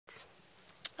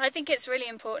I think it's really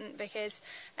important because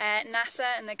NASA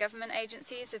and the government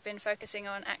agencies have been focusing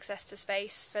on access to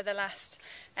space for the last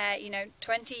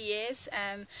 20 years,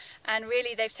 and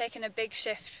really they've taken a big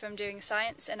shift from doing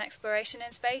science and exploration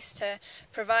in space to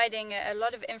providing a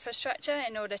lot of infrastructure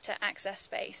in order to access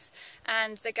space.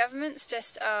 And the governments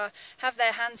just have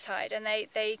their hands tied, and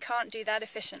they can't do that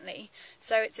efficiently.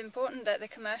 So it's important that the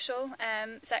commercial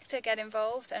sector get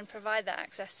involved and provide that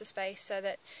access to space so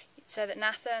that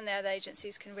NASA and the other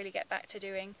agencies can really get back to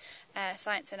doing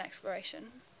science and exploration.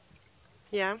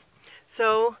 Yeah.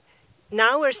 So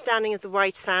now we're standing at the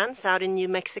White Sands out in New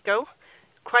Mexico,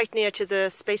 quite near to the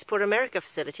Spaceport America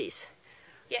facilities.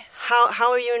 Yes.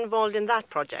 How are you involved in that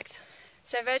project?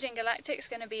 So Virgin Galactic is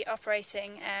going to be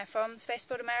operating from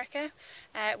Spaceport America.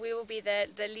 We will be the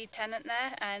lead tenant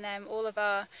there, and all of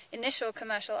our initial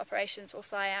commercial operations will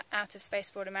fly out of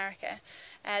Spaceport America.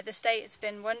 The state has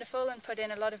been wonderful and put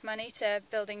in a lot of money to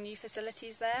building new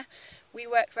facilities there. We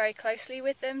work very closely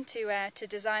with them to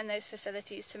design those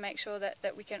facilities to make sure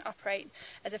that we can operate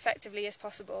as effectively as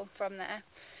possible from there.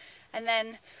 And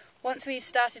then once we've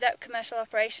started up commercial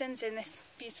operations in this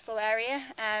beautiful area,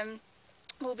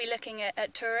 we'll be looking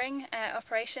at touring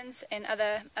operations in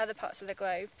other parts of the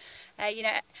globe.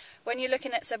 When you're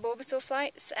looking at suborbital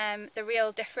flights, the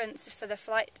real difference for the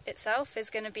flight itself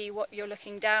is going to be what you're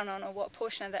looking down on, or what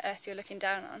portion of the Earth you're looking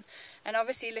down on. And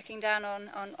obviously looking down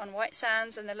on White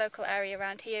Sands and the local area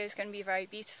around here is going to be very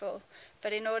beautiful.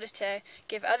 But in order to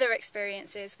give other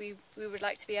experiences, we would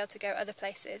like to be able to go other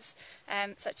places,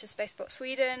 such as Spaceport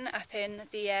Sweden, up in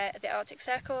the Arctic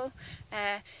Circle.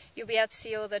 You'll be able to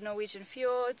see all the Norwegian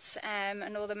fjords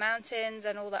and all the mountains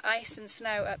and all the ice and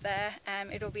snow up there.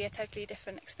 It'll be a totally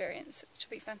different experience, which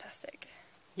will be fantastic.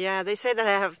 Yeah, they say that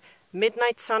I have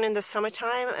midnight sun in the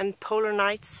summertime and polar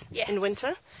nights Yes. in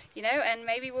winter. And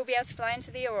maybe we'll be able to fly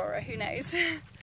into the aurora, who knows?